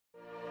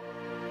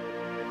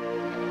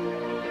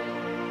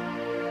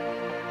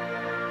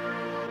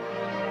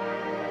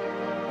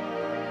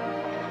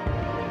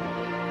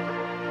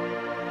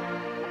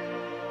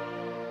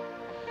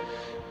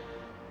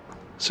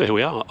So here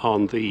we are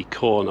on the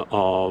corner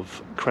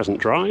of Crescent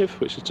Drive,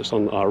 which is just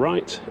on our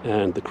right,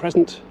 and the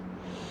Crescent.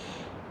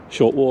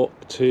 Short walk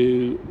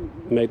to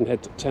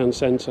Maidenhead Town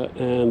Centre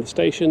and the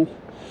station.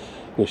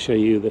 I'm going to show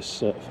you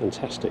this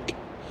fantastic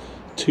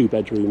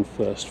two-bedroom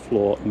first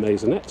floor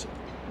maisonette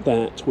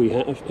that we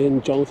have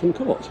in Jonathan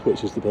Court,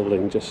 which is the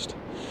building just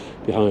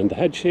behind the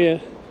hedge here.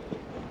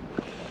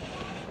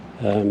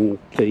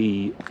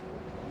 The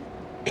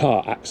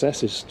car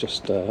access is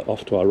just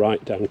off to our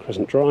right down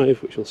Crescent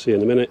Drive, which we'll see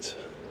in a minute.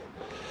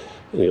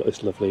 And you've got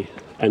this lovely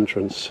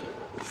entrance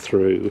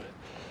through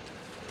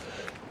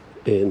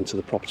into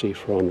the property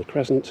from the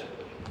Crescent,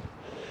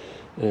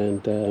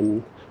 and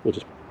we'll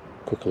just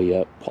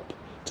quickly pop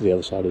to the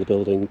other side of the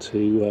building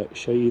to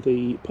show you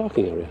the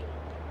parking area.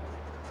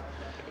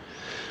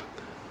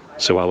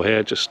 So while we're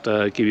here, just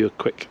give you a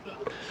quick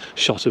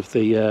shot of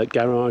the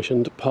garage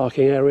and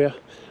parking area.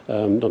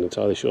 Not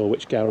entirely sure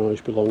which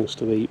garage belongs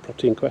to the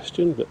property in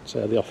question, but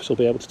the office will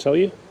be able to tell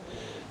you,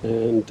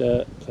 and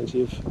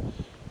plenty of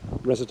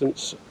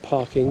residence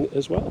parking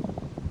as well.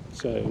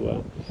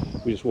 So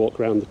we just walk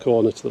around the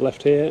corner to the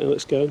left here, and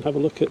let's go and have a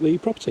look at the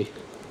property.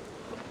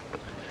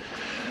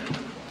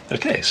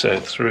 Okay, so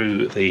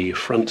through the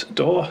front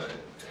door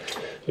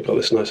we've got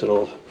this nice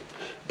little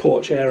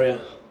porch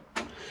area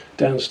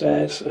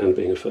downstairs, and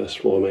being a first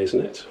floor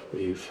maisonette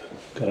we've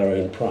got our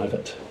own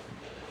private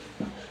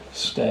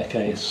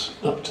staircase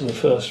up to the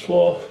first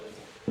floor.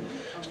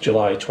 It's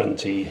July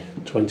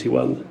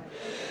 2021,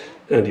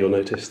 and you'll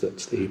notice that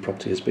the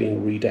property has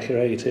been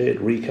redecorated,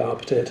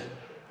 recarpeted,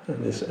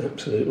 and is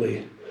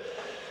absolutely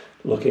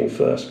looking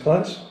first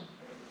class.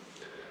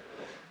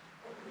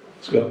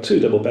 It's got two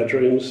double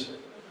bedrooms.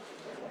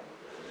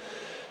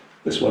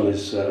 This one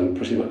is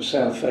pretty much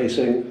south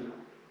facing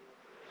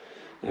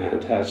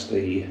and has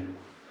the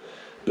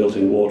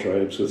built-in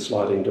wardrobes with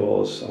sliding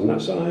doors on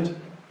that side.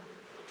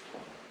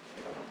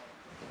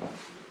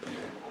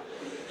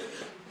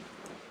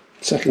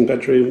 Second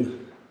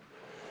bedroom,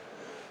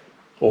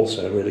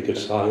 also really good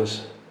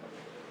size.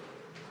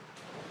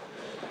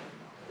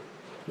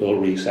 Little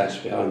recess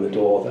behind the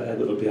door there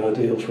that would be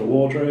ideal for a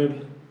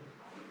wardrobe.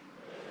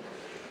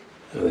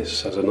 And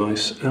this has a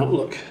nice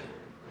outlook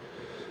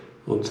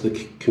onto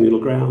the communal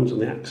grounds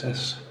and the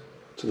access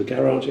to the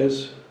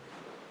garages.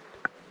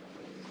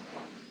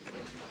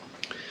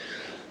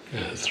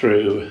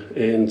 Through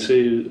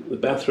into the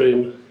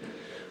bathroom,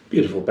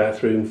 beautiful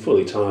bathroom,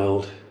 fully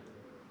tiled.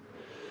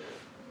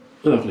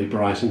 Lovely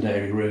bright and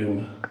airy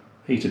room,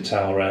 heated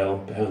towel rail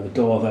behind the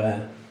door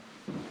there.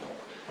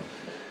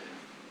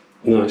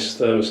 Nice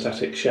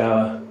thermostatic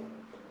shower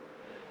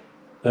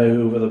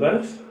over the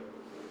bath,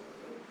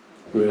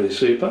 really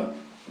super.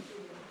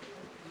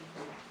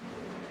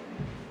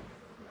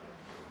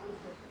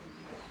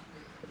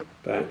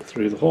 Back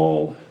through the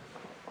hall,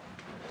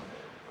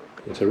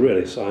 it's a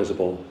really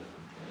sizable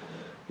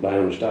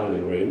lounge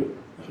dining room.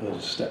 If I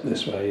just step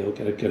this way you'll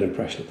get a good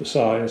impression of the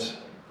size.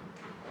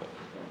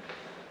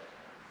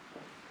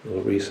 A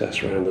little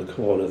recess around the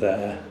corner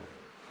there.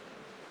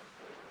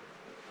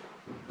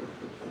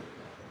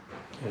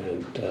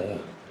 And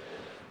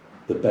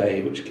the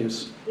bay, which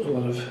gives a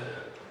lot of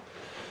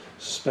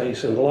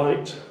space and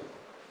light.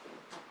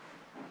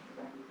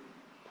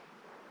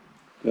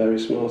 Very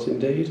smart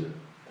indeed.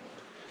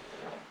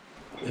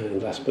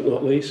 And last but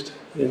not least,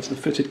 into the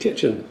fitted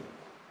kitchen.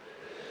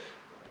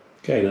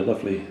 Again, a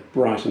lovely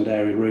bright and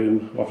airy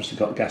room. Obviously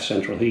got gas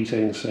central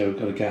heating, so we've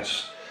got a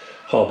gas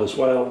hob as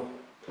well.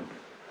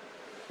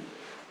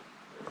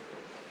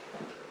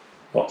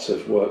 Lots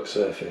of work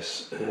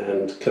surface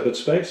and cupboard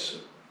space.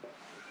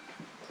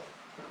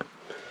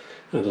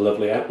 And a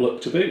lovely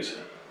outlook to boot.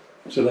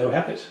 So there we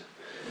have it.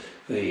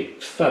 The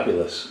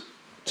fabulous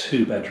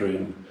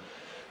two-bedroom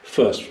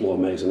first floor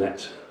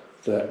maisonette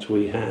that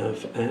we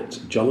have at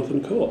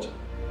Jonathan Court.